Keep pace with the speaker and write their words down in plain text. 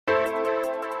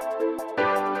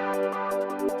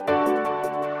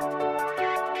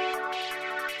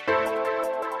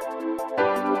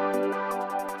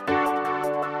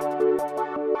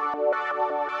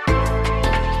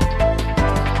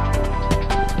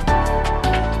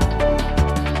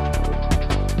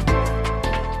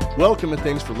Welcome and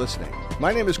thanks for listening.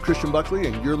 My name is Christian Buckley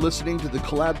and you're listening to the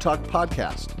Collab Talk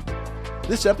podcast.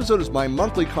 This episode is my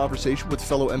monthly conversation with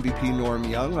fellow MVP Norm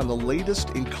Young on the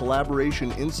latest in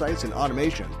collaboration insights and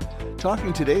automation,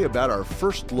 talking today about our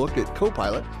first look at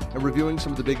Copilot and reviewing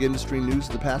some of the big industry news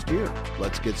of the past year.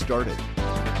 Let's get started.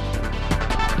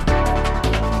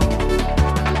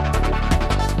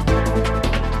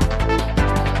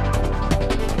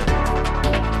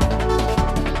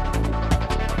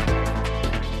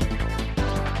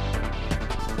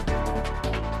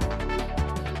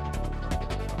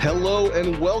 Hello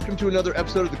and welcome to another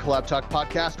episode of the Collab Talk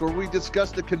podcast, where we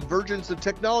discuss the convergence of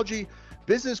technology,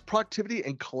 business productivity,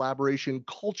 and collaboration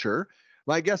culture.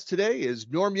 My guest today is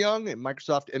Norm Young, a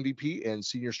Microsoft MVP and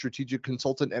Senior Strategic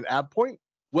Consultant at AvePoint.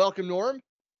 Welcome, Norm.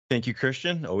 Thank you,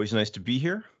 Christian. Always nice to be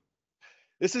here.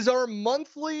 This is our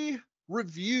monthly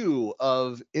review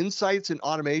of insights and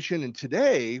automation, and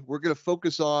today we're going to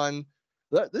focus on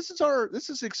this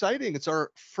is exciting. It's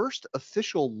our first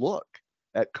official look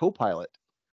at Copilot.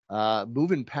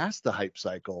 Moving past the hype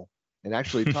cycle and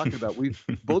actually talking about,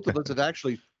 both of us have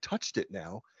actually touched it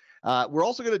now. We're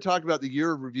also going to talk about the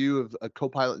year of review of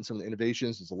Copilot and some of the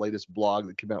innovations. It's the latest blog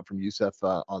that came out from Youssef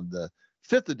on the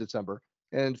 5th of December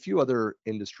and a few other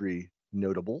industry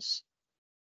notables.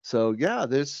 So yeah,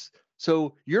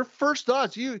 so your first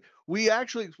thoughts,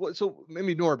 so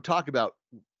maybe Norm, talk about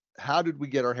how did we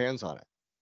get our hands on it?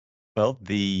 Well,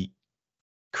 the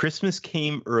Christmas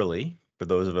came early. For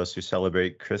those of us who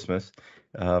celebrate Christmas,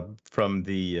 from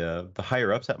the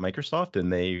higher ups at Microsoft,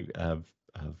 and they have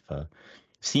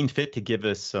seen fit to give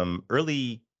us some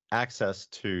early access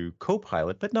to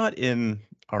Copilot, but not in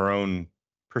our own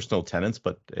personal tenants,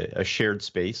 but a shared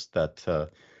space that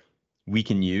we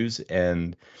can use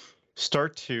and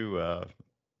start to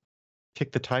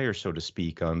kick the tires, so to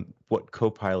speak, on what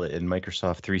Copilot in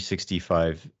Microsoft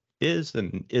 365 is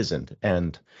and isn't.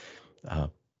 And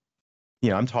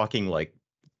I'm talking like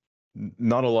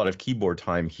not a lot of keyboard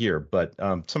time here, but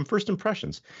some first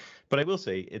impressions. But I will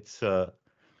say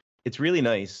it's really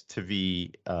nice to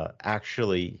be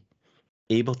actually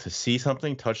able to see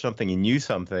something, touch something, and use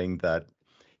something that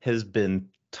has been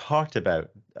talked about.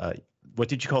 What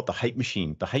did you call it? The hype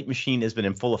machine. The hype machine has been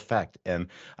in full effect. And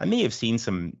I may have seen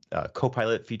some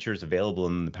Copilot features available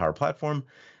in the Power Platform,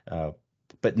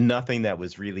 but nothing that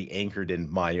was really anchored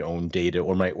in my own data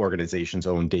or my organization's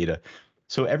own data.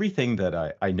 So everything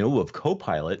that I know of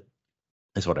Copilot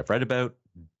is what I've read about,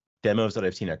 demos that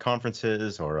I've seen at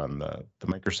conferences or on the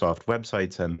Microsoft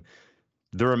websites, and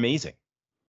they're amazing.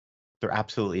 They're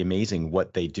absolutely amazing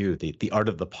what they do, the art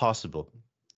of the possible,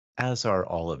 as are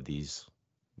all of these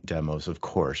demos, of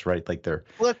course, right? Like they're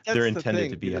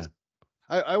intended to be.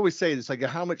 I always say this, like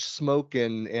how much smoke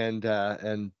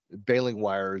and baling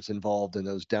wire is involved in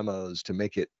those demos to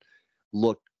make it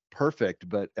look perfect,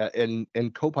 but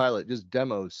and Copilot just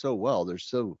demos so well.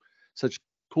 There's such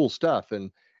cool stuff,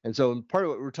 and so part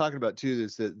of what we're talking about too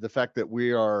is the fact that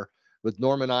we are, with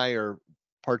Norm and I, are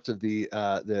parts of the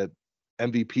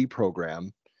MVP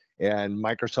program, and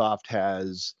Microsoft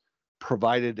has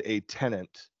provided a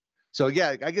tenant. So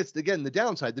yeah, I guess again the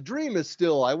downside, the dream is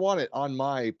still I want it on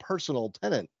my personal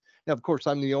tenant. Now, of course,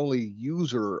 I'm the only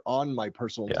user on my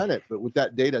personal tenant, but with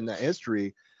that data and that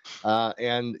history,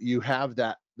 and you have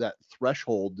that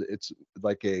threshold, it's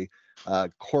like a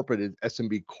corporate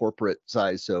SMB corporate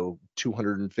size, so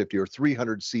 250 or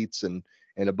 300 seats and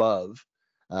above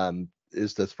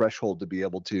is the threshold to be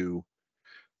able to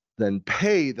then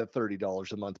pay the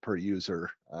 $30 a month per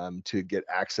user to get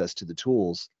access to the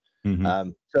tools. Mm-hmm.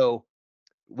 So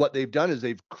what they've done is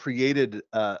they've created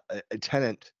a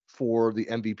tenant for the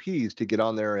MVPs to get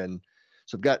on there, and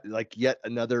so I've got like yet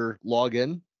another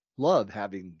login. Love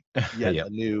having yet a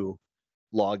new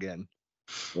login,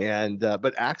 and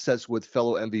but access with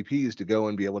fellow MVPs to go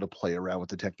and be able to play around with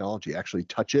the technology, actually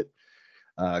touch it,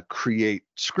 create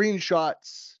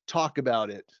screenshots, talk about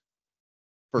it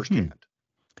firsthand.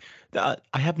 I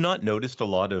have not noticed a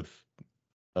lot of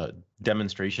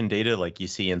demonstration data like you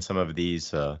see in some of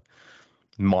these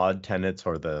mod tenants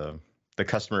or the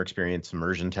customer experience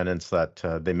immersion tenants that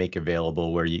they make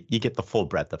available, where you get the full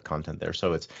breadth of content there.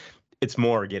 So it's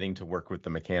more getting to work with the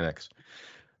mechanics.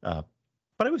 But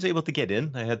I was able to get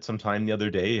in. I had some time the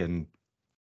other day, and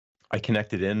I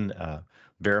connected in,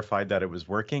 verified that it was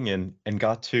working, and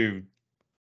got to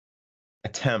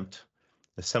attempt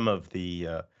some of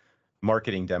the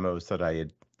marketing demos that I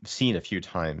had seen a few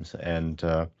times. And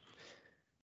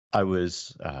I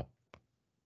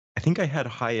think I had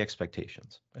high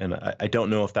expectations, and I don't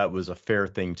know if that was a fair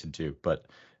thing to do, but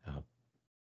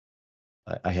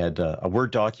I had a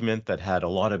Word document that had a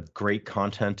lot of great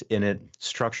content in it,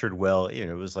 structured well.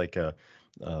 It was like a,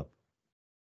 a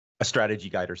strategy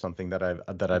guide or something that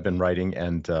I've been writing,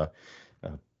 and uh,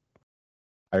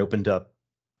 I opened up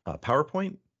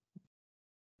PowerPoint,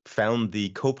 found the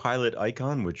Copilot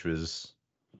icon, which was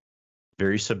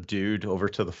very subdued over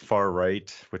to the far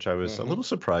right, which I was a Mm-hmm. little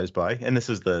surprised by. And this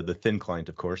is the thin client,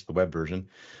 of course, the web version.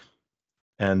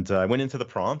 And I went into the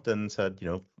prompt and said,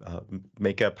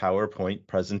 make a PowerPoint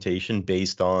presentation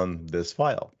based on this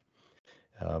file.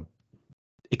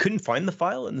 It couldn't find the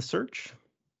file in the search.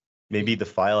 Maybe the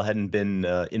file hadn't been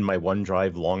in my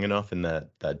OneDrive long enough in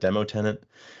that demo tenant.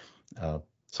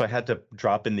 So I had to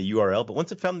drop in the URL. But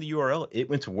once it found the URL, it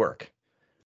went to work.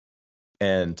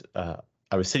 And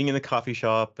I was sitting in the coffee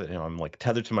shop. I'm like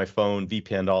tethered to my phone,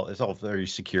 VPN, it's all very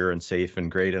secure and safe and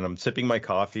great. And I'm sipping my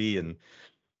coffee and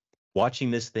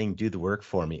watching this thing do the work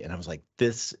for me. And I was like,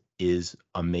 this is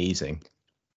amazing.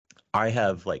 I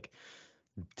have like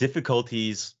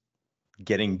difficulties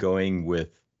getting going with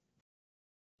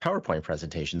PowerPoint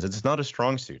presentations. It's not a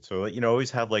strong suit. So,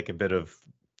 always have like a bit of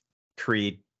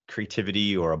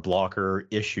creativity or a blocker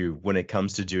issue when it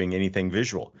comes to doing anything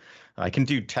visual. I can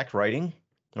do tech writing.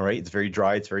 All right. It's very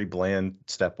dry. It's very bland.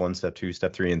 Step 1, step 2,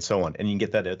 step 3, and so on. And you can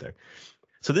get that out there.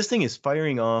 So this thing is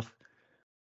firing off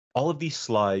all of these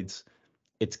slides.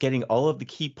 It's getting all of the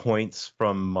key points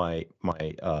from my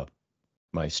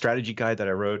strategy guide that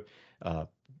I wrote.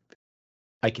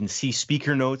 I can see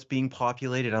speaker notes being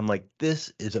populated. I'm like,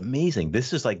 this is amazing.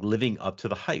 This is like living up to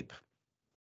the hype.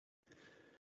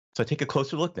 So I take a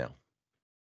closer look now.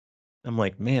 I'm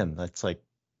like, man, that's like,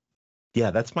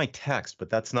 yeah, that's my text, but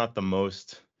that's not the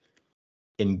most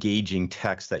engaging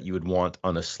text that you would want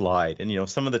on a slide. And,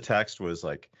 some of the text was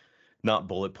like not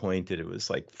bullet pointed. It was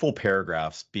like full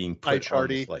paragraphs being put on the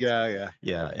Charty. slides. Yeah.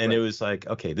 Yeah. And It was like,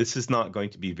 okay, this is not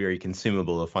going to be very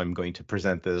consumable if I'm going to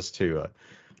present this to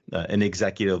an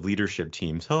executive leadership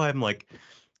team. So I'm like,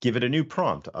 give it a new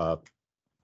prompt,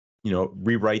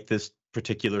 rewrite this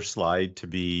particular slide to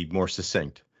be more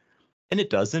succinct. And it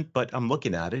doesn't, but I'm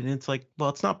looking at it and it's like, well,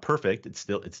 it's not perfect. It's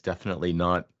definitely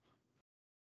not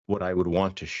what I would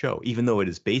want to show, even though it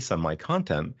is based on my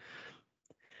content.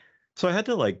 So I had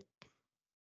to like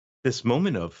this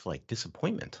moment of like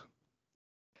disappointment.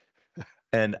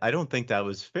 And I don't think that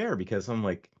was fair because I'm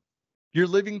like, You're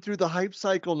living through the hype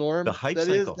cycle, the Norm. hype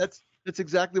cycle. That's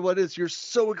exactly what it is. You're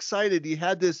so excited. You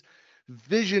had this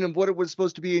vision of what it was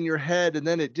supposed to be in your head, and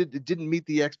then it didn't meet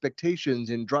the expectations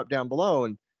and dropped down below.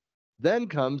 And then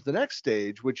comes the next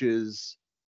stage, which is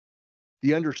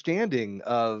the understanding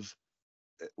of,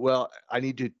 well, I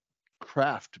need to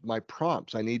craft my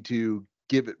prompts. I need to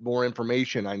give it more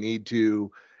information. I need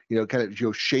to, kind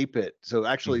of shape it. So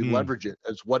actually Mm-hmm. leverage it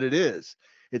as what it is.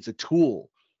 It's a tool.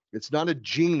 It's not a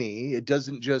genie. It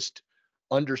doesn't just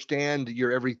understand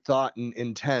your every thought and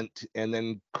intent and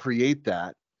then create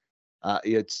that.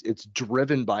 It's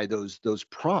driven by those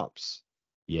prompts.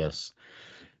 Yes.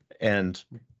 And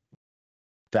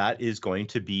that is going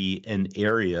to be an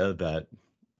area that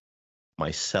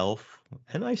myself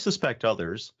and I suspect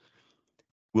others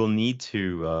will need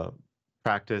to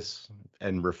practice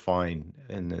and refine.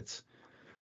 And it's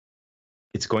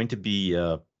going to be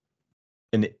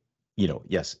an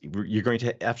yes, you're going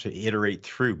to have to iterate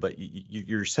through, but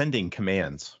you're sending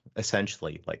commands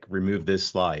essentially, like remove this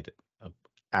slide,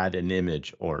 add an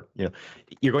image, or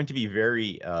you're going to be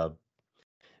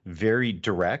very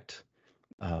direct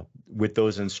with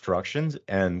those instructions.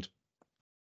 And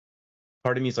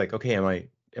part of me is like, okay, am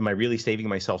I really saving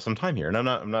myself some time here? And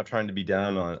I'm not trying to be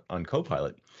down on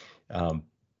Copilot,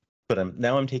 but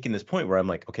I'm taking this point where I'm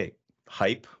like, okay,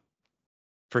 hype.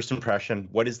 First impression,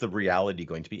 what is the reality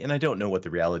going to be? And I don't know what the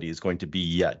reality is going to be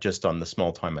yet, just on the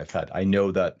small time I've had. I know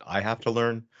that I have to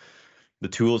learn. The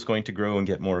tool is going to grow and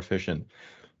get more efficient.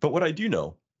 But what I do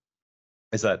know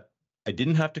is that I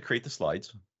didn't have to create the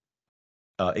slides.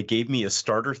 It gave me a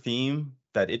starter theme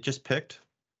that it just picked,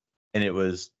 and it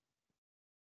was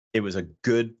a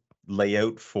good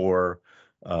layout for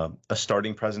a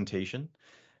starting presentation.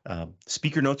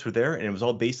 Speaker notes were there, and it was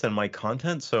all based on my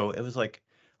content. So it was like,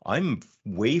 I'm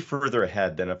way further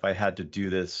ahead than if I had to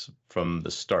do this from the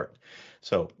start.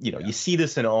 So, you see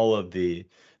this in all of the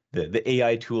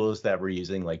AI tools that we're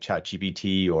using, like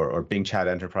ChatGPT or Bing Chat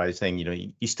Enterprise, saying,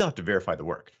 you still have to verify the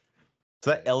work. So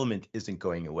that element isn't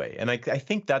going away. And I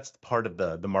think that's part of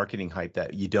the marketing hype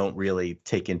that you don't really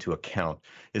take into account,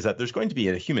 is that there's going to be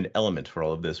a human element for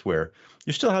all of this, where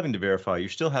you're still having to verify, you're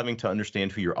still having to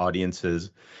understand who your audience is.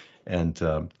 And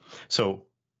so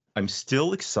I'm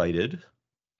still excited,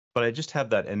 but I just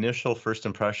have that initial first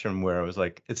impression where I was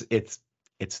like, it's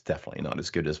it's definitely not as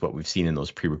good as what we've seen in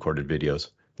those pre-recorded videos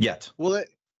yet. Well,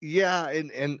 yeah,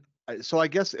 so I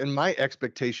guess, and my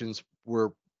expectations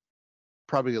were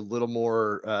probably a little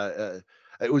more.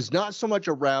 It was not so much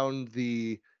around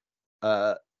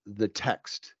uh, the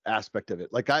text aspect of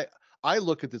it. Like I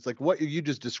look at this like what you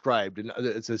just described, and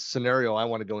it's a scenario I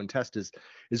want to go and test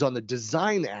is on the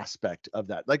design aspect of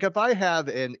that. Like if I have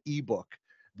an ebook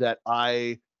that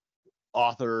I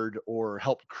authored or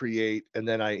helped create, and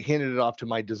then I handed it off to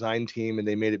my design team and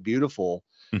they made it beautiful.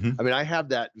 Hmm. I mean, I have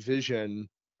that vision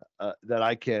that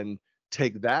I can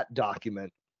take that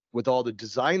document with all the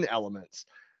design elements.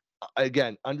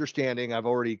 Again, understanding I've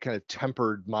already kind of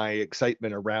tempered my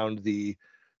excitement around the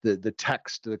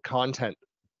text, the content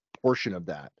portion of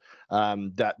that.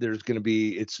 That there's going to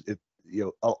be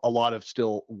a lot of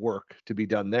still work to be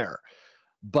done there.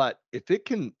 But if it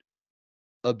can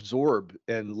absorb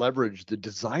and leverage the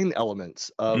design elements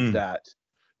of Mm, that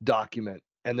document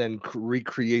and then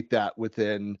recreate that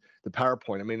within the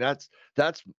PowerPoint. I mean, that's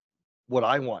what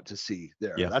I want to see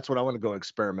there. yeah. That's what I want to go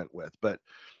experiment with. But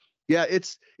yeah,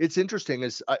 it's interesting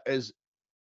as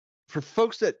for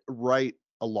folks that write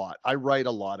a lot. I write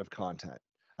a lot of content.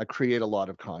 I create a lot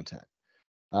of content.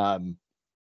 Um,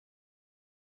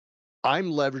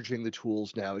 I'm leveraging the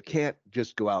tools now. It can't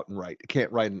just go out and write. It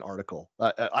can't write an article.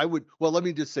 I would. Well, let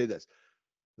me just say this: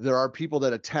 there are people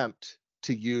that attempt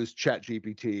to use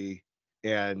ChatGPT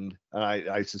and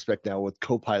I suspect now with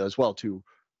Copilot as well to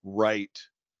write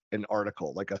an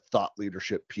article, like a thought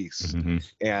leadership piece. Hmm.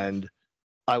 And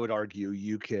I would argue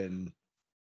you can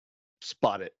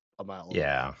spot it a mile away.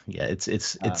 Yeah, yeah. It's Uh,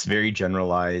 it's very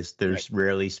generalized. right. There's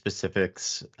rarely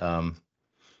specifics.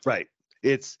 Right.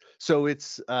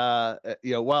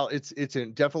 While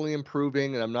definitely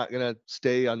improving, and I'm not going to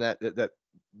stay on that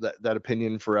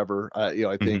opinion forever. I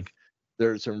Mhm. think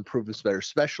there's some improvements there,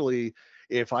 especially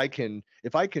if I can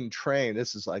train.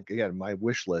 This is like again my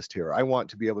wish list here. I want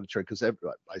to be able to train because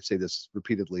I say this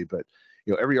repeatedly, but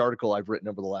every article I've written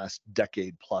over the last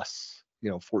decade plus,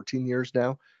 14 years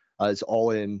now, is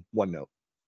all in OneNote.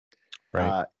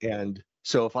 Right. And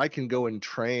so if I can go and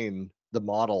train the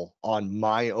model on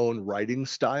my own writing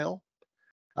style,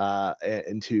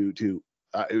 and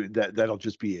that'll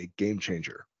just be a game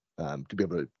changer, to be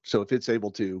able to. So if it's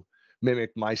able to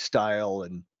mimic my style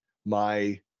and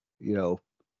my, you know,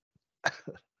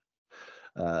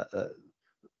 uh, uh,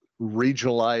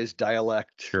 regionalized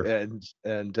dialect Sure.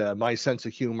 and my sense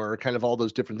of humor, kind of all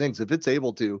those different things, if it's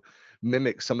able to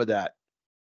mimic some of that,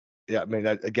 yeah, I mean,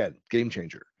 again, game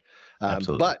changer.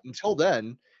 Absolutely. But until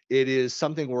then, it is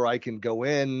something where I can go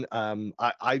in.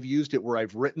 I've used it where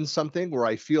I've written something where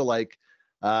I feel like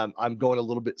I'm going a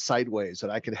little bit sideways,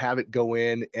 and I can have it go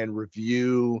in and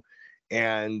review,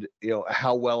 and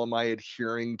how well am I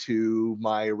adhering to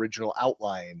my original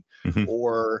outline, Hmm.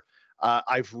 or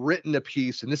I've written a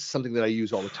piece, and this is something that I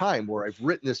use all the time, where I've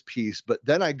written this piece, but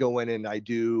then I go in and I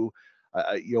do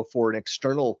for an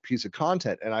external piece of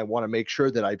content, and I want to make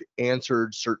sure that I've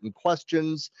answered certain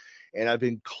questions and I've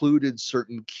included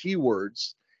certain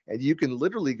keywords. And you can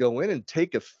literally go in and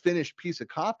take a finished piece of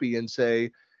copy and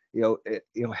say,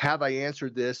 have I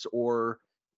answered this, or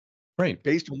Right.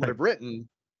 based on what Right. I've written,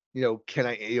 can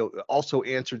I also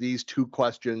answer these two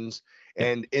questions Yeah.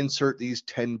 and insert these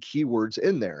 10 keywords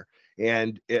in there?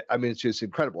 And I mean, it's just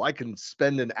incredible. I can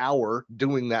spend an hour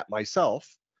doing that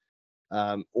myself,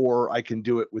 or I can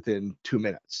do it within 2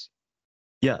 minutes.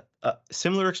 Yeah.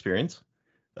 Similar experience.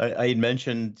 I had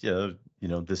mentioned,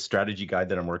 this strategy guide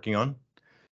that I'm working on,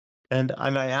 and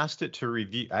I asked it to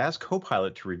review. I asked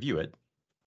Copilot to review it,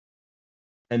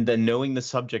 and then knowing the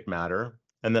subject matter,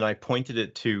 and then I pointed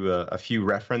it to a few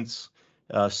reference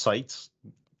sites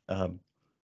um,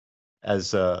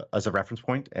 as a reference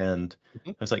point, and Mhm.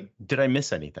 I was like, did I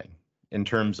miss anything in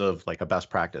terms of like a best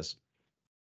practice?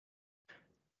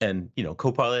 And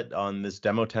Copilot on this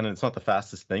demo tenant, it's not the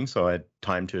fastest thing, so I had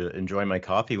time to enjoy my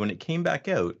coffee. When it came back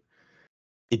out,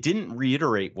 it didn't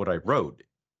reiterate what I wrote.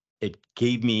 It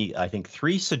gave me, I think,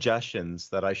 3 suggestions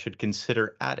that I should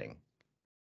consider adding.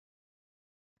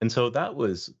 And so that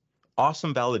was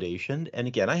awesome validation. And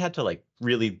again, I had to like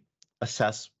really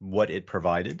assess what it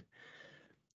provided.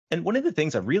 And one of the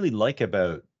things I really like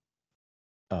about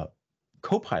uh,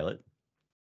 Copilot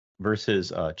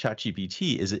versus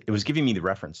ChatGPT is it was giving me the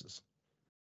references,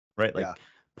 right? Yeah. Like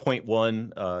point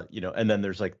one, and then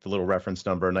there's like the little reference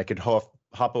number, and I could hop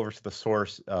over to the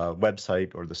source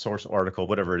website or the source article,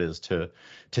 whatever it is, to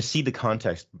see the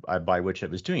context by which it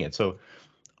was doing it. So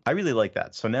I really like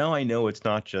that. So now I know it's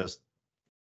not just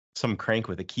some crank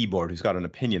with a keyboard who's got an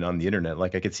opinion on the internet.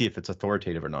 Like I could see if it's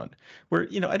authoritative or not. Where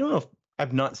I don't know if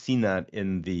I've not seen that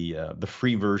in the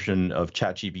free version of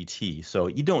ChatGPT, so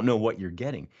you don't know what you're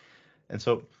getting. And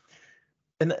so,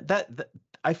 and that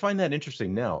I find that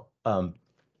interesting now.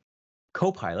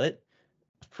 Copilot,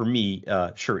 for me,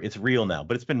 sure, it's real now,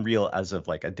 but it's been real as of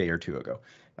like a day or two ago.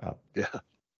 Uh, Yeah.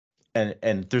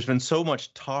 and there's been so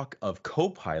much talk of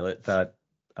Copilot that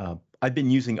I've been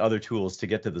using other tools to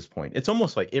get to this point. It's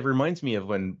almost like it reminds me of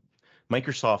when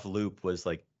Microsoft Loop was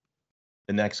like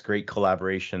the next great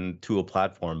collaboration tool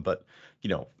platform, but you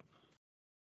know,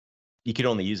 you could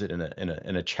only use it in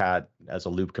a chat as a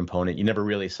Loop component. You never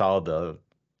really saw the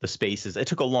spaces. It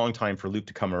took a long time for Loop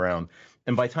to come around,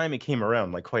 and by the time it came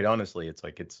around, like quite honestly, it's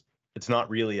like it's not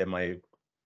really at my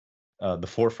the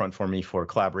forefront for me for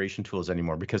collaboration tools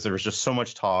anymore, because there was just so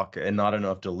much talk and not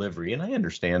enough delivery. And I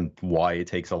understand why it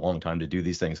takes a long time to do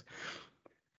these things.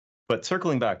 But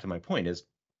circling back to my point is,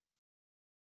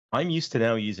 I'm used to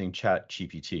now using Chat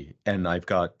GPT, and I've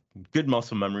got good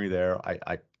muscle memory there.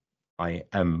 I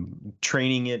am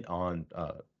training it on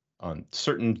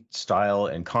certain style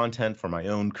and content for my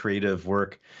own creative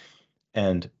work,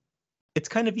 and it's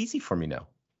kind of easy for me now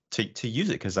to use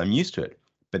it because I'm used to it.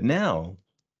 But now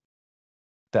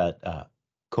that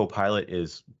Copilot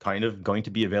is kind of going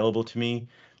to be available to me,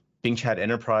 Bing Chat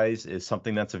Enterprise is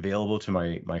something that's available to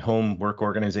my home work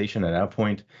organization at that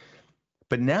point.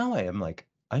 But now I am like,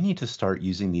 I need to start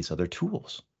using these other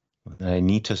tools. I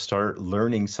need to start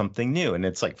learning something new. And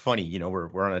it's like funny,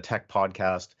 we're on a tech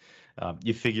podcast.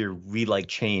 You figure we like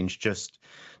change, just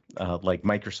like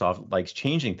Microsoft likes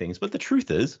changing things. But the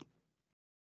truth is,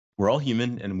 we're all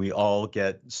human and we all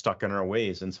get stuck in our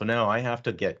ways. And so now I have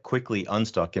to get quickly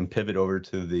unstuck and pivot over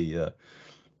to the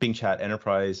Bing Chat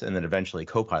Enterprise and then eventually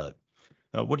Copilot.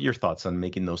 What are your thoughts on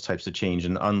making those types of change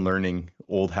and unlearning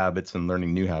old habits and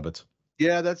learning new habits?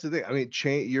 Yeah, that's the thing. I mean,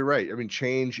 change. You're right. I mean,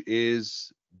 change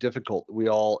is difficult. We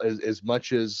all, as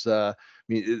much as I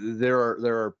mean, there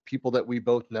are people that we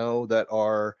both know that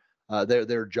are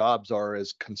their jobs are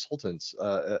as consultants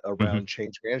Hmm. around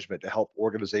change management to help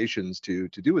organizations to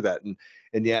do with that,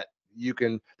 and yet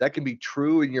that can be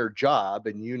true in your job,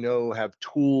 and have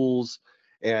tools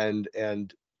and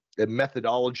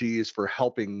methodologies for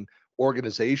helping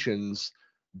organizations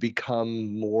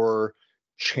become more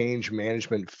change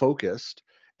management focused,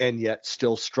 and yet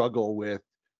still struggle with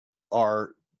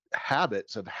our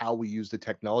habits of how we use the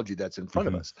technology that's in front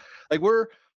of Hmm. us. Like I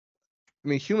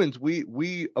mean, humans,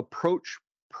 we approach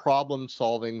problem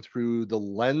solving through the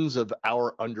lens of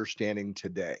our understanding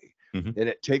today. Hmm. And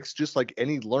it takes, just like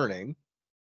any learning,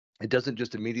 it doesn't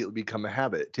just immediately become a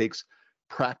habit. It takes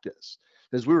practice.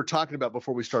 As we were talking about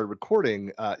before we started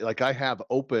recording, like I have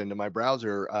open in my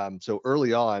browser. So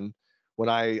early on, when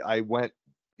I went,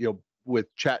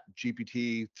 with Chat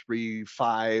GPT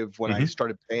 3.5, when I Hmm.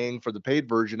 started paying for the paid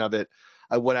version of it,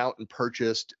 I went out and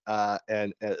purchased,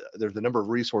 and there's a number of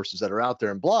resources that are out there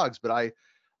and blogs, but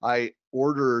I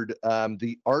ordered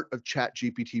The Art of Chat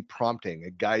GPT Prompting,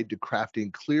 a guide to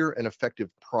crafting clear and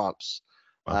effective prompts,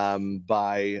 Wow.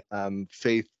 by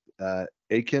Faith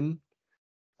Aiken.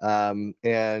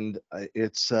 And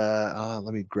it's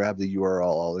let me grab the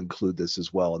URL. I'll include this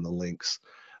as well in the links.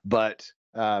 But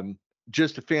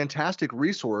just a fantastic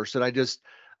resource. And I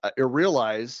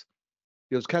realize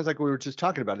it's kind of like we were just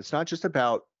talking about. It's not just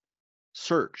about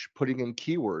search, putting in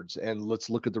keywords, and let's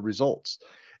look at the results.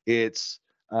 It's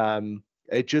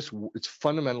it's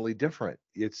fundamentally different.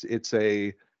 It's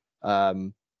a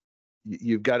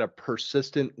you've got a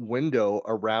persistent window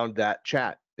around that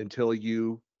chat until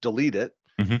you delete it,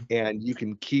 Hmm. and you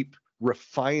can keep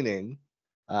refining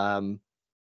um,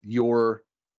 your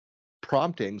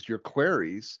promptings, your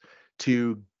queries,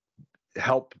 to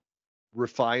help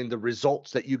refine the results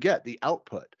that you get, the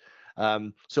output.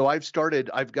 So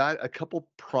I've got a couple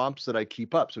prompts that I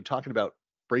keep up. So talking about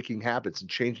breaking habits and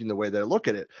changing the way that I look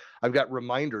at it, I've got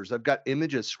reminders, I've got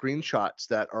images, screenshots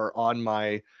that are on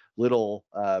my little,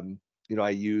 I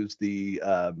use the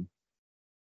uh,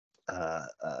 uh,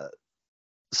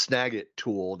 Snagit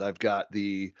tool, and I've got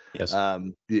Yes.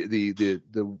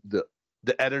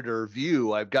 the editor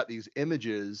view. I've got these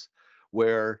images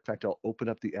where, in fact, I'll open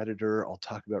up the editor. I'll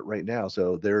talk about it right now.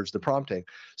 So there's the prompting.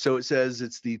 So it says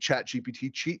it's the Chat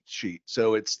GPT cheat sheet.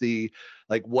 So it's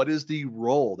like, what is the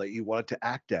role that you want it to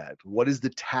act at? What is the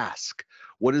task?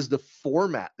 What is the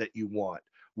format that you want?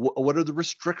 What are the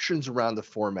restrictions around the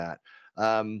format?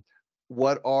 Um,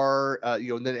 what are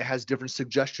and then it has different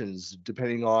suggestions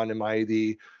depending on, am I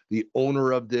the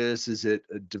owner of this? Is it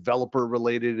a developer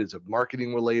related? Is it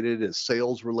marketing related? Is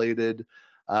sales related?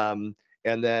 And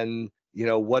then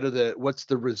what's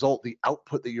the result, the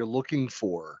output that you're looking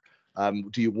for?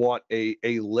 Do you want a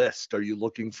list? Are you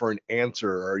looking for an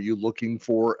answer? Are you looking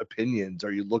for opinions?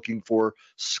 Are you looking for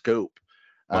scope?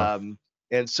 Well,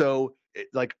 And so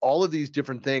like all of these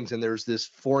different things, and there's this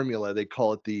formula, they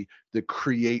call it the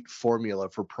create formula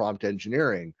for prompt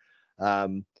engineering.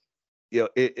 um,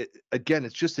 Again,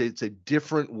 it's a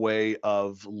different way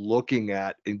of looking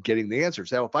at and getting the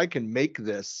answers. Now if I can make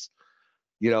this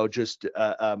just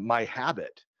my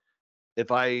habit,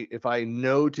 if I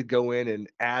know to go in and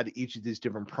add each of these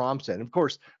different prompts in, of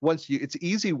course, it's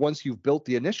easy once you've built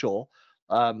the initial.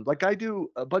 Like I do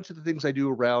a bunch of the things I do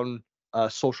around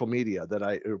social media that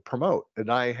I promote, and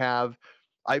I've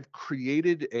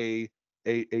created a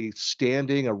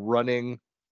running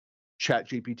chat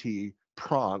GPT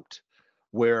prompt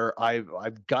where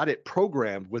I've got it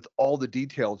programmed with all the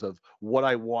details of what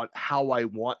I want, how I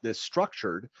want this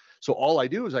structured. So all I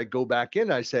do is I go back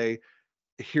in, I say,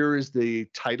 here is the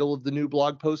title of the new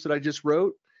blog post that I just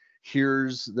wrote.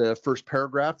 Here's the first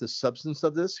paragraph, the substance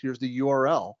of this. Here's the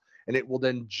URL. And it will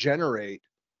then generate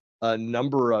a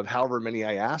number of however many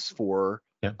I ask for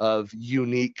yeah. of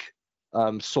unique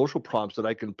social prompts that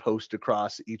I can post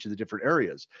across each of the different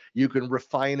areas. You can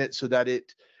refine it so that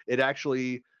it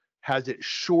actually has it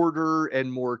shorter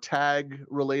and more hashtag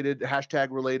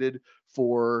related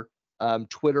for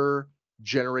Twitter,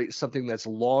 generate something that's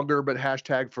longer but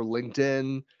hashtag for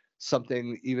LinkedIn,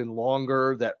 something even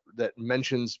longer that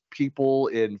mentions people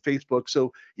in Facebook.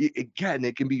 So again,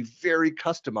 it can be very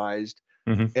customized.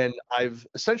 Mm-hmm. And I've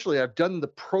done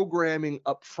the programming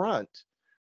up front,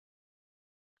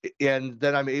 and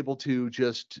then I'm able to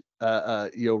just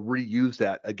reuse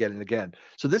that again and again.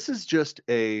 So this is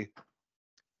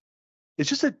it's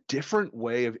just a different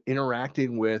way of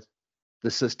interacting with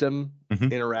the system,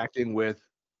 Mm-hmm. interacting with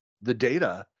the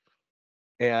data.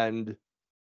 And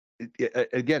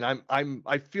again,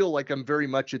 I feel like I'm very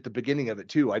much at the beginning of it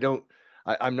too.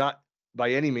 I'm not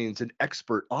by any means an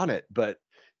expert on it, but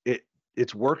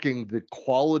it's working. The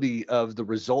quality of the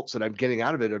results that I'm getting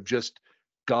out of it have just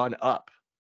gone up.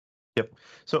 Yep.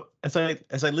 So as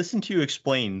I listen to you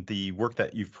explain the work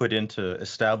that you've put in to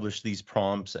establish these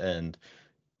prompts and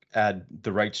add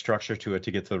the right structure to it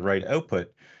to get to the right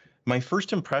output, my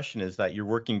first impression is that you're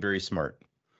working very smart.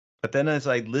 But then as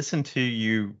I listen to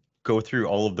you go through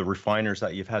all of the refiners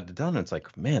that you've had to done, it's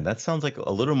like, man, that sounds like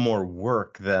a little more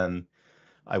work than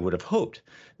I would have hoped.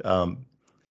 And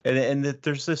that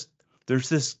there's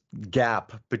this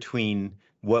gap between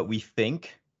what we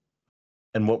think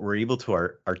and what we're able to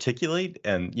articulate.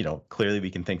 And clearly we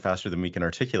can think faster than we can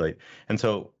articulate. And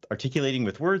so articulating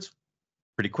with words,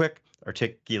 pretty quick.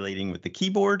 Articulating with the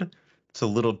keyboard, it's a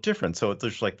little different. So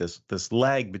there's like this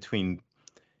lag between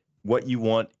what you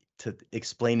want to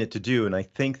explain it to do. And I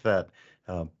think that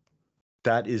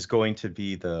that is going to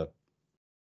be the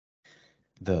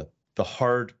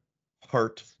hard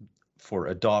part for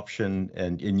adoption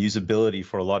and usability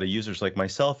for a lot of users like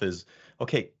myself is,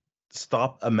 okay,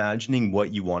 stop imagining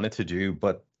what you want it to do,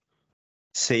 but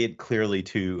say it clearly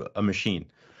to a machine.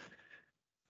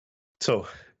 So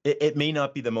it may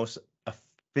not be the most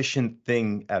efficient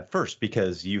thing at first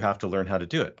because you have to learn how to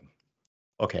do it.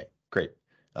 Okay, great.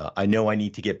 I know I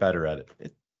need to get better at it.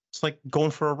 It's like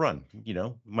going for a run.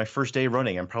 My first day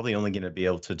running, I'm probably only going to be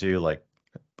able to do like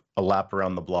a lap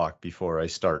around the block before I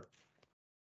start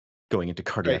going into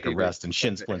cardiac arrest and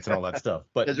shin splints and all that stuff.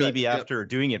 But That's maybe right. after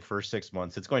doing it for 6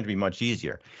 months, it's going to be much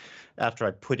easier after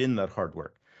I put in that hard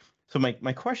work. So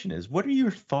my question is, what are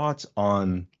your thoughts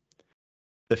on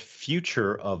the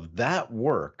future of that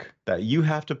work that you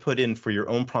have to put in for your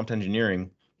own prompt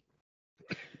engineering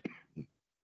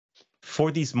for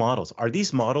these models? Are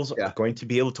these models going to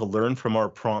be able to learn from our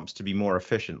prompts to be more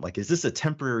efficient? Like, is this a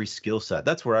temporary skill set?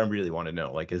 That's where I really want to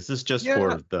know. Like, is this just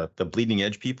for the bleeding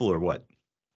edge people or what?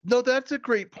 No, that's a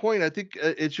great point. I think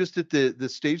it's just at the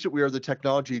stage that we are, the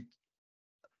technology,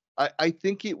 I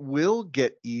think it will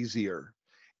get easier.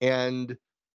 And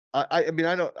I mean,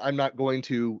 I'm not going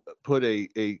to put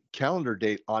a calendar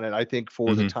date on it. I think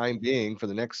for the time being, for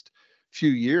the next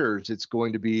few years, it's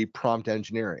going to be prompt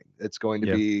engineering. It's going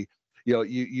to be,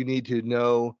 you need to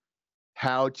know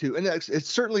how to, and it's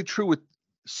certainly true with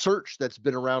search that's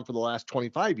been around for the last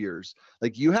 25 years.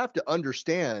 Like you have to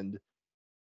understand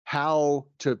how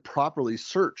to properly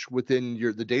search within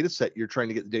the data set you're trying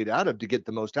to get the data out of to get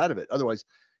the most out of it. Otherwise,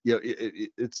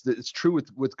 it's true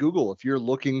with Google. If you're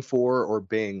looking for, or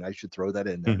Bing, I should throw that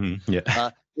in there.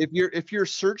 If you're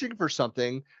searching for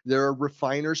something, there are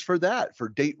refiners for that, for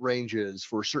date ranges,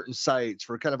 for certain sites,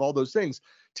 for kind of all those things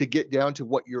to get down to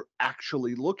what you're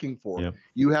actually looking for.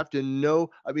 You have to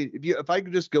know. I mean, if I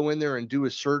could just go in there and do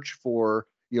a search for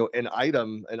an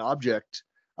item, an object,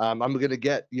 I'm going to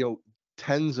get,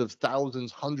 tens of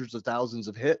thousands, hundreds of thousands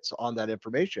of hits on that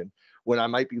information when I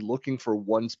might be looking for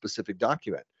one specific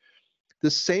document.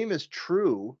 The same is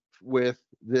true with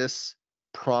this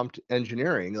prompt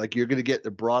engineering. Like, you're going to get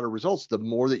the broader results the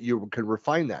more that you can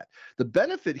refine that. The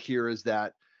benefit here is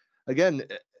that, again,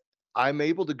 I'm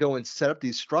able to go and set up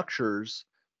these structures.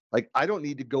 Like, I don't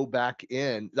need to go back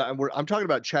in. I'm talking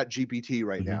about Chat GPT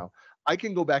right Hmm. now. I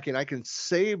can go back in, I can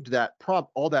save that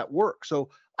prompt, all that work. So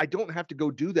I don't have to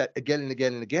go do that again and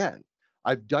again and again.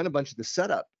 I've done a bunch of the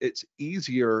setup. It's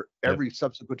easier Yep. every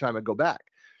subsequent time I go back.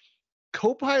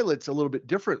 Copilot's a little bit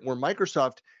different, where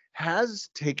Microsoft has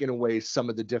taken away some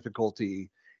of the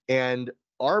difficulty and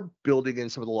are building in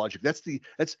some of the logic. That's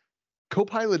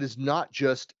Copilot is not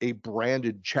just a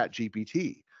branded Chat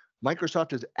GPT.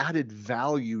 Microsoft has added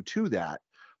value to that,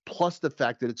 plus the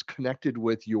fact that it's connected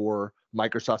with your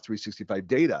Microsoft 365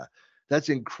 data. That's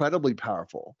incredibly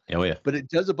powerful. Oh yeah. But it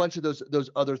does a bunch of those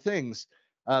other things.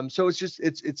 So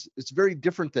it's very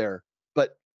different there.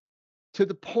 But to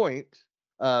the point,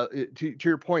 to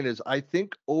your point, is I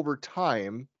think over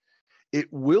time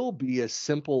it will be as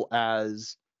simple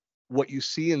as what you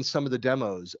see in some of the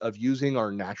demos of using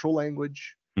our natural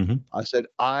language. Hmm. I said,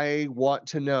 I want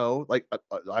to know, like,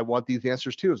 I want these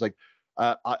answers too. It's like,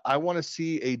 I want to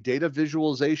see a data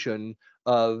visualization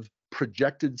of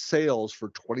projected sales for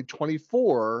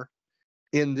 2024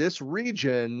 in this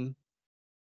region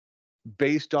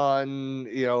based on,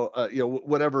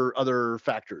 whatever other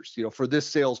factors, for this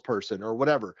salesperson or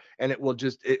whatever. And it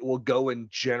will go and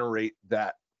generate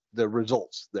the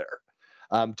results there.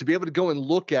 To be able to go and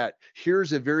look at,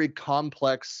 here's a very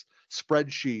complex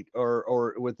spreadsheet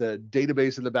or with a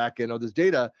database in the back end of this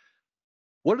data.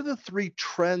 What are the three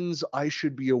trends I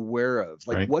should be aware of?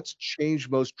 Like, Right. what's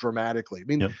changed most dramatically? I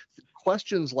mean, Yep.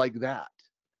 questions like that.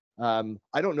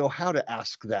 I don't know how to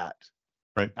ask that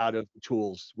Right. out of the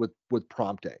tools with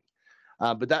prompting.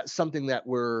 But that's something that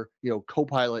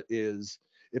Copilot is,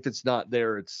 if it's not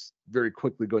there, it's very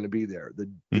quickly going to be there. The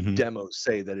Hmm. demos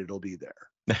say that it'll be there.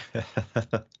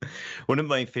 One of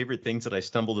my favorite things that I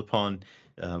stumbled upon,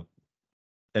 uh,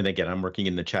 and again, I'm working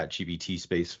in the Chat GPT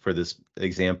space for this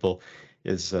example,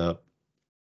 is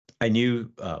I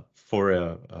knew for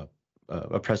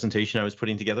a presentation I was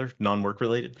putting together, non-work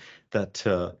related, that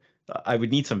I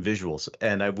would need some visuals,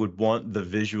 and I would want the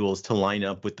visuals to line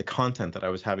up with the content that I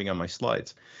was having on my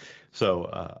slides.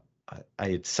 So I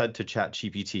had said to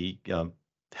ChatGPT,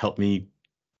 help me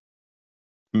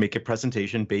make a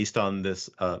presentation based on this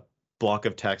block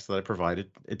of text that I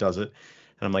provided. It does it,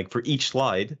 and I'm like, for each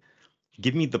slide,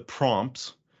 give me the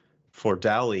prompts for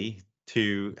DALI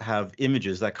to have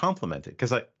images that complement it,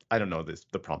 because I don't know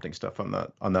the prompting stuff on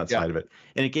that Yeah. side of it,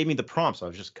 and it gave me the prompts. I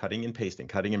was just cutting and pasting,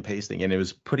 and it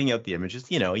was putting out the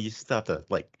images. You still have to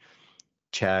like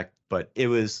check, but it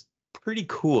was pretty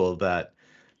cool that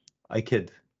I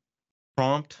could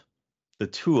prompt the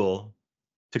tool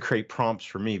to create prompts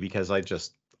for me, because I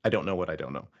don't know what I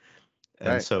don't know,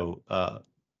 and Right. so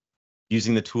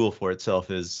using the tool for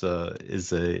itself is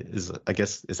I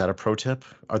guess, is that a pro tip?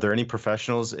 Are there any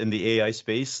professionals in the AI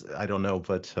space? I don't know,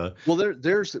 but Well,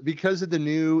 there's because of the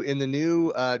new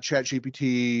Chat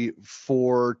GPT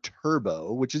for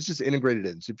Turbo, which is just integrated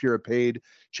in. So if you're a paid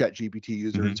Chat GPT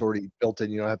user, mhm, it's already built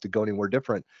in. You don't have to go anywhere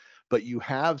different. But you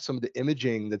have some of the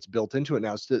imaging that's built into it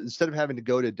now. So instead of having to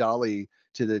go to Dolly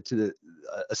to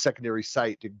a secondary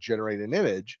site to generate an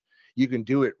image, you can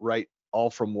do it right all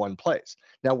from one place.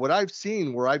 Now, what I've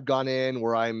seen where I've gone in,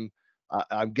 where I'm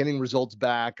getting results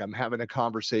back, I'm having a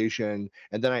conversation,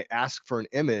 and then I ask for an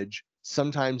image.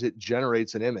 Sometimes it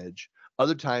generates an image.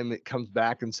 Other time it comes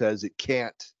back and says it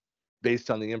can't based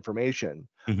on the information.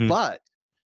 mhm, But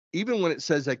even when it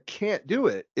says I can't do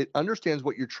it, it understands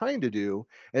what you're trying to do.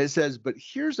 And it says, but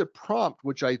here's a prompt,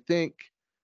 which I think,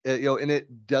 and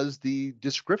it does the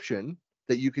description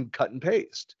that you can cut and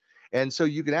paste. And so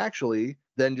you can actually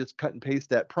then just cut and paste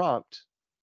that prompt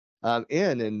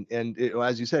in, and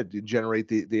as you said, to generate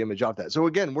the image off that. So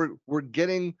again, we're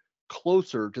getting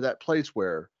closer to that place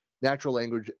where natural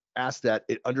language asks that,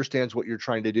 it understands what you're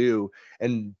trying to do,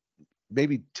 and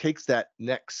maybe takes that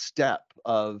next step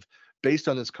of, based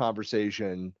on this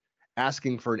conversation,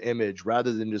 asking for an image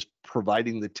rather than just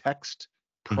providing the text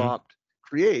mhm. prompt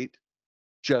create.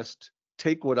 Just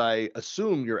take what I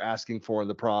assume you're asking for in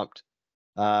the prompt,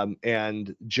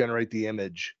 and generate the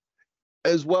image,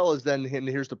 as well as then, and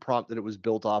here's the prompt that it was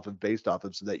built off of, based off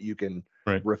of, so that you can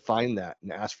Right. refine that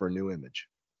and ask for a new image.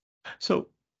 So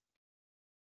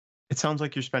it sounds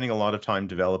like you're spending a lot of time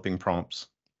developing prompts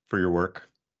for your work.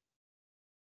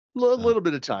 A Uh, little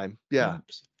bit of time, yeah.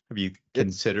 have you It's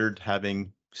considered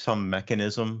having some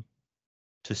mechanism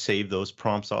to save those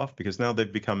prompts off because now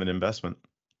they've become an investment.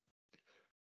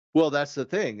 Well, that's the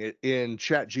thing. In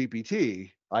Chat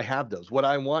GPT, I have those. What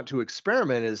I want to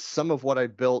experiment is some of what I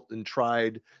built and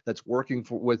tried that's working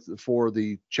for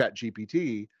the Chat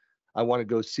GPT. I want to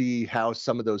go see how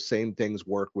some of those same things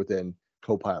work within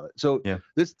Copilot. So Yeah.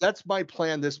 that's my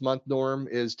plan this month, Norm,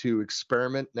 is to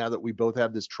experiment now that we both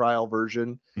have this trial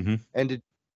version Hmm. and to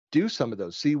do some of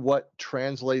those, see what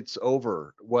translates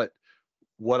over, what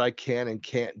I can and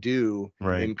can't do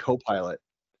Right. in Copilot.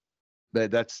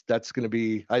 That's going to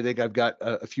be, I think I've got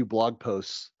a few blog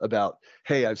posts about,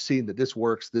 hey, I've seen that this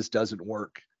works, this doesn't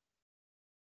work.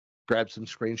 Grab some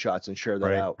screenshots and share that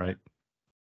Right. out. Right.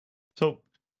 So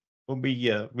when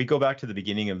we go back to the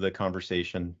beginning of the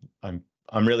conversation, I'm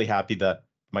really happy that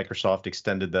Microsoft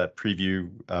extended that preview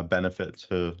benefit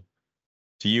to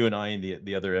you and I and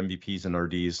the other MVPs and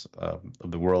RDs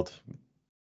of the world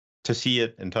to see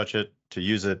it and touch it, to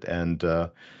use it, and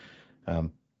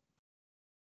um,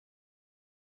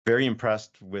 very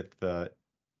impressed with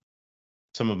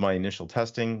some of my initial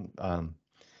testing.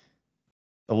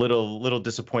 A little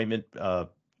disappointment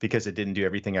because it didn't do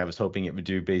everything I was hoping it would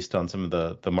do based on some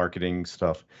of the marketing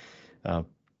stuff. Uh,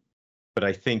 but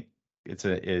I think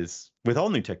is with all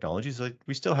new technologies, like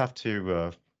we still have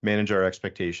to manage our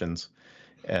expectations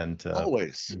and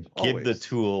Always, give the always.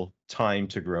 tool time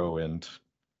to grow. And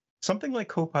something like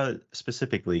Copilot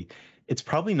specifically, it's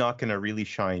probably not going to really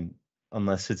shine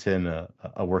unless it's in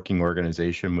a working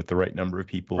organization with the right number of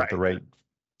people, with the Right. right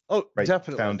Oh, right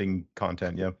definitely. founding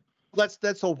content. Yeah. That's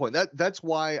the whole point. That's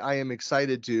why I am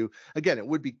excited to, again, it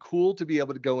would be cool to be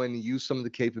able to go in and use some of the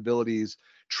capabilities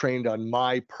trained on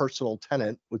my personal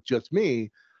tenant with just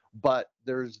me, but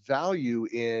there's value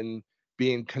in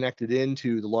being connected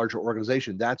into the larger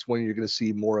organization. That's when you're going to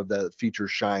see more of the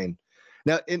features shine.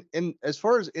 Now, in as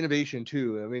far as innovation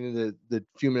too, I mean, in the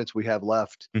few minutes we have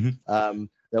left, Hmm.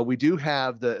 now we do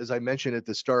have the, as I mentioned at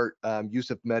the start,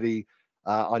 Yusuf Mehdi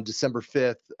on December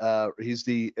 5th. He's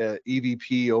the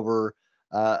EVP over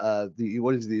the,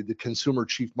 what is the consumer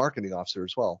chief marketing officer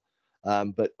as well.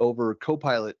 But over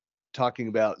Copilot, talking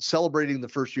about celebrating the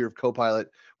first year of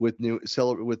Copilot with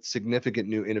with significant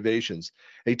new innovations.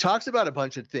 And he talks about a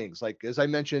bunch of things, like as I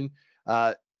mentioned,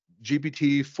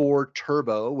 GPT-4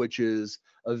 Turbo, which is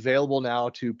available now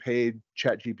to paid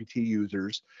ChatGPT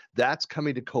users. That's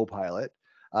coming to Copilot.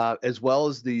 As well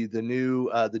as the new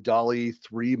the Dolly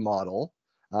 3 model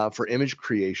for image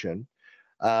creation.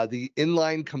 The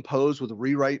inline compose with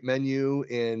rewrite menu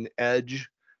in Edge.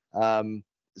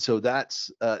 So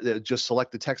that's just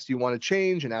select the text you want to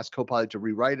change and ask Copilot to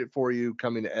rewrite it for you.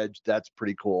 Coming to Edge, that's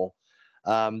pretty cool.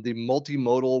 The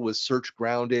multimodal with search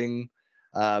grounding.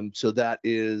 So that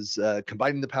is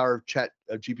combining the power of Chat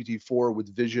GPT-4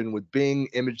 with Vision with Bing,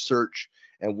 image search,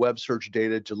 and web search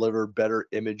data to deliver better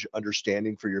image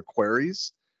understanding for your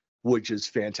queries, which is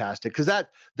fantastic because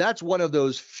that's one of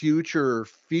those future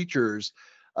features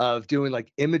of doing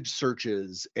like image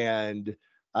searches and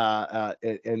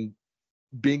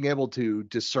being able to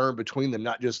discern between them,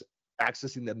 not just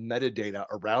accessing the metadata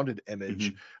around an image,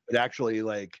 Hmm. but actually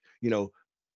like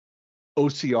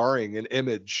OCRing an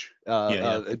image,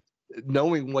 Yeah. Yeah.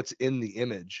 knowing what's in the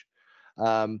image.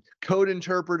 Code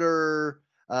interpreter,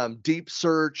 deep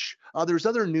search. There's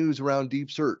other news around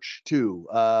deep search too.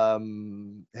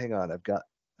 Hang on, I've got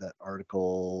that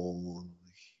article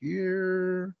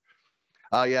here.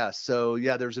 Yeah, so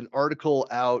yeah, there's an article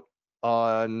out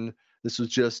on, this was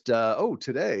just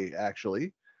today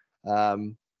actually.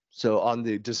 Um, so on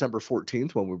the December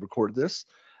 14th when we recorded this,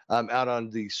 out on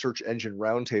the Search Engine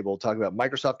Roundtable, talking about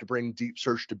Microsoft to bring deep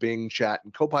search to Bing, Chat,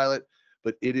 and Copilot,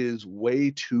 but it is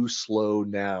way too slow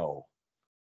now.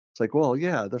 It's like, well,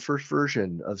 yeah, the first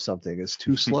version of something is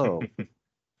too slow.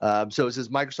 So it says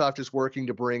Microsoft is working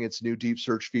to bring its new deep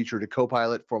search feature to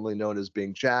Copilot, formerly known as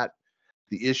Bing Chat.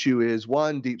 The issue is,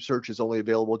 one, deep search is only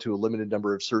available to a limited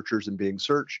number of searchers in Bing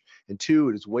search, and two,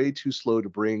 it is way too slow to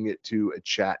bring it to a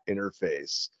chat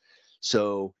interface.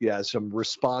 So yeah, some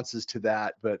responses to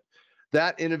that, but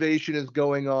that innovation is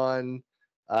going on,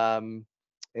 and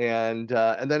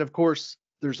then of course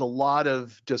there's a lot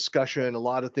of discussion, a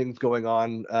lot of things going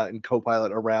on in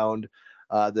Copilot around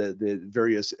the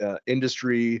various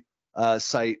industry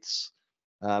sites.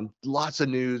 Lots of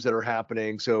news that are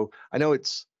happening. So I know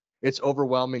it's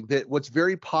overwhelming. That what's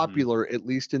very Hmm. popular, at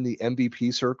least in the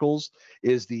MVP circles,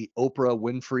 is the Oprah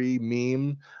Winfrey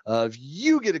meme of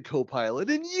you get a co-pilot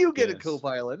and you get a Yes.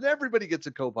 co-pilot and everybody gets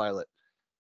a co-pilot.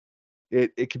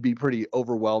 It can be pretty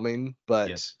overwhelming, but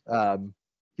Yes.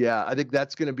 yeah, I think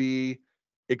that's going to be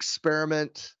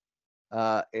experiment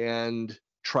and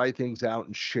try things out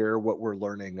and share what we're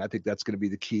learning. I think that's going to be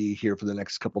the key here for the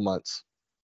next couple months.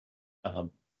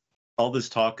 All this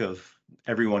talk of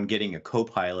everyone getting a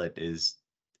Copilot is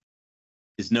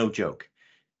no joke.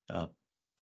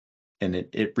 And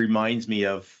it reminds me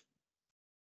of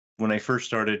when I first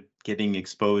started getting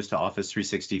exposed to Office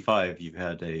 365. You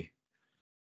had a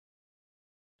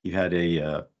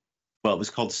well, it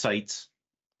was called Sites.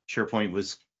 SharePoint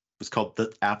was called,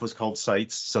 the app was called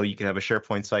Sites, so you could have a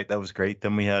SharePoint site. That was great.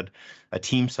 Then we had a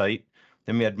team site.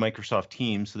 Then we had Microsoft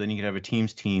Teams, so then you could have a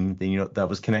Teams team. Then that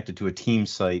was connected to a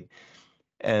Teams site,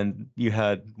 and you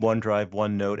had OneDrive,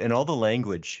 OneNote, and all the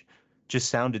language just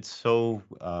sounded so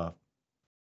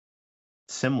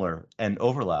similar and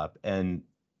overlap, and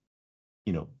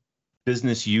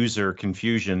business user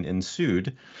confusion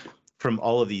ensued from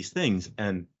all of these things.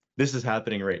 And this is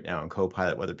happening right now in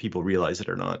Copilot, whether people realize it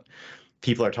or not.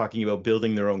 People are talking about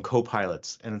building their own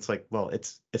Copilots, and it's like, well,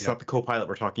 it's not the Copilot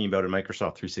we're talking about in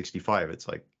Microsoft 365. It's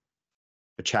like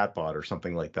a chatbot or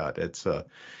something like that. It's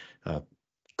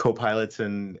Copilots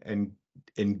and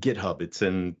GitHub. It's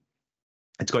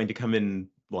going to come in.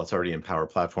 Well, it's already in Power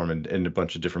Platform and in a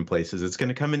bunch of different places. It's going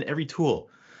to come in every tool,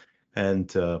 and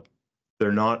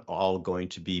they're not all going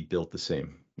to be built the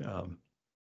same.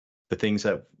 The things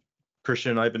that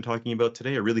Christian and I have been talking about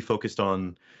today are really focused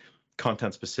on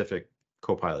content-specific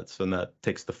Copilots, and that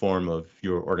takes the form of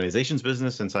your organization's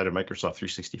business inside of Microsoft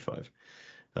 365.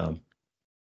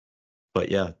 But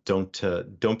yeah,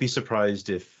 don't be surprised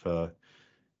if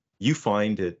you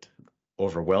find it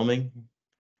overwhelming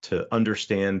to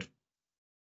understand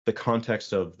the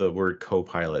context of the word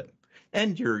Copilot.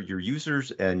 And your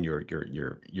users and your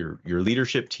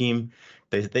leadership team,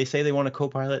 they say they want a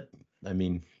Copilot. I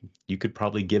mean, you could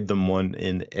probably give them one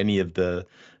in any of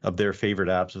their favorite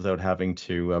apps without having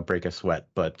to break a sweat.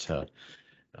 But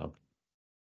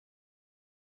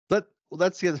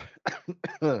that's the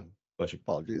other.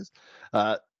 Apologies.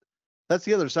 That's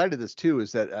the other side of this too.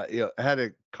 Is that I had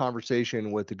a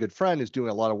conversation with a good friend who's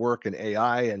doing a lot of work in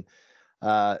AI, and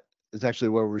it's actually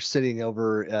where we're sitting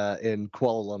over in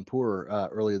Kuala Lumpur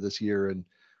earlier this year, and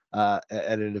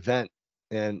at an event.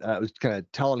 And I was kind of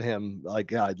telling him,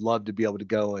 like, yeah, I'd love to be able to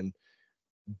go and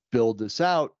build this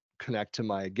out, connect to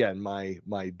my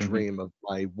dream of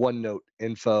my OneNote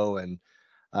info. And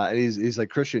he's like,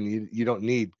 Christian, you don't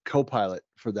need Copilot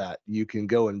for that. You can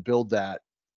go and build that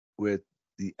with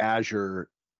the Azure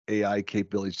AI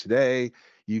capabilities today.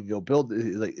 You can go build.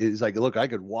 It's like, look, I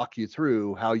could walk you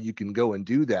through how you can go and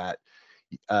do that.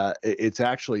 It's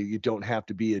actually, you don't have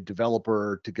to be a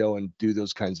developer to go and do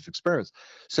those kinds of experiments.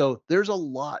 So there's a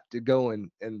lot to go and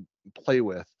play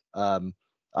with.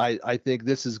 I think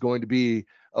this is going to be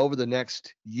over the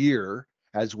next year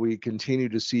as we continue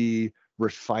to see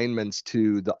refinements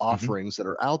to the offerings that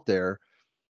are out there.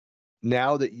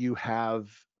 Now that you have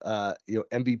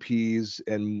MVPs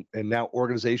and now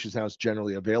organizations, now it's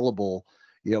generally available,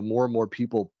 more and more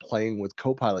people playing with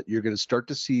Copilot, you're going to start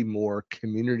to see more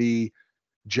community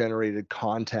generated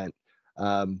content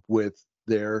with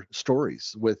their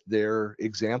stories, with their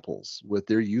examples, with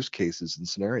their use cases and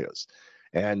scenarios.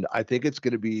 And I think it's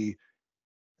going to be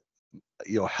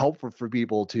helpful for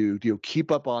people to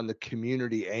keep up on the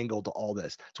community angle to all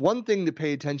this. It's one thing to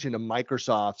pay attention to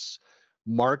Microsoft's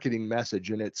marketing message,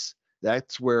 and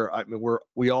that's where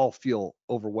we all feel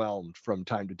overwhelmed from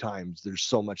time to time. There's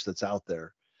so much that's out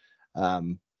there.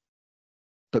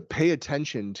 But pay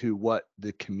attention to what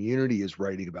the community is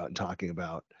writing about and talking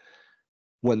about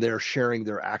when they're sharing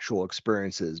their actual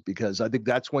experiences, because I think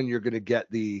that's when you're going to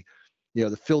get the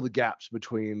fill the gaps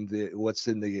between what's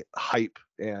in the hype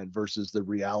and versus the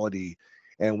reality,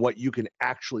 and what you can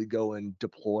actually go and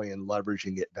deploy and leverage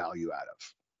and get value out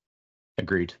of.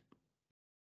 Agreed.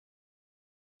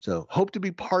 So hope to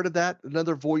be part of that,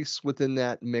 another voice within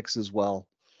that mix as well.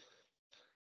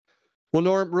 Well,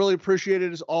 Norm, really appreciate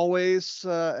it as always,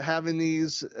 having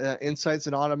these insights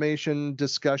and automation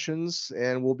discussions,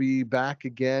 and we'll be back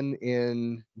again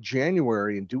in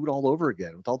January and do it all over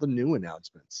again with all the new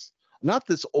announcements. Not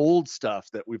this old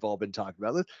stuff that we've all been talking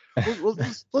about.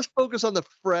 Let's focus on the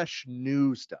fresh,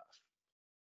 new stuff.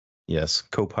 Yes,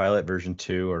 Copilot version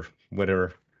 2 or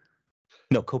whatever.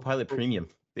 No, Copilot Premium.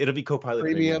 It'll be Copilot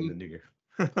Premium in the new year.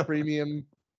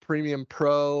 Premium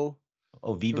Pro.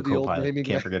 Oh, Viva Copilot.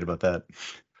 Can't forget about that.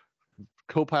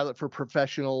 Copilot for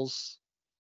professionals.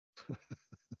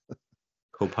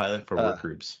 Copilot for work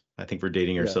groups. I think we're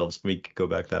dating ourselves. We could go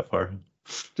back that far.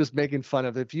 Just making fun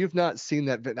of. If you've not seen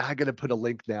that, I got to put a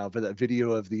link now for that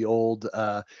video of the old,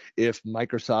 if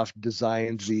Microsoft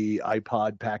designed the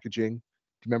iPod packaging. Do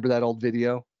you remember that old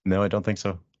video? No, I don't think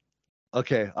so.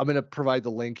 Okay, I'm going to provide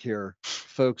the link here.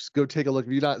 Folks, go take a look.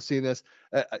 If you've not seen this,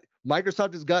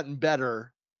 Microsoft has gotten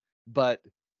better, but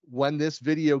when this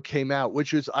video came out,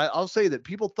 which is, I'll say that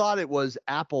people thought it was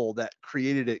Apple that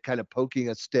created it, kind of poking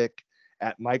a stick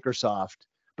at Microsoft,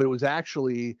 but it was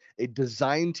actually a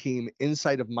design team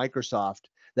inside of Microsoft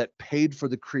that paid for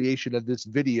the creation of this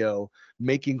video,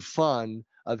 making fun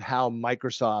of how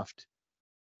Microsoft,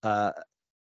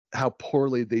 how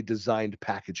poorly they designed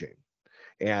packaging.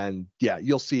 And yeah,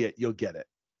 you'll see it. You'll get it.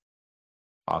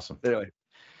 Awesome. Anyway,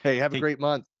 hey, have a great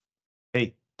month.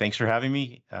 Hey, thanks for having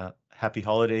me. Happy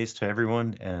holidays to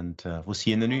everyone, and we'll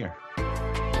see you in the new year.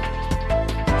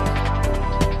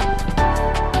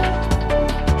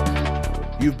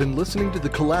 You've been listening to the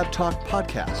Collab Talk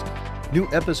podcast. New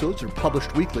episodes are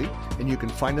published weekly, and you can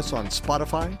find us on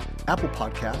Spotify, Apple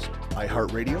Podcast,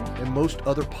 iHeartRadio, and most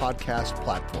other podcast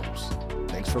platforms.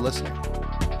 Thanks for listening.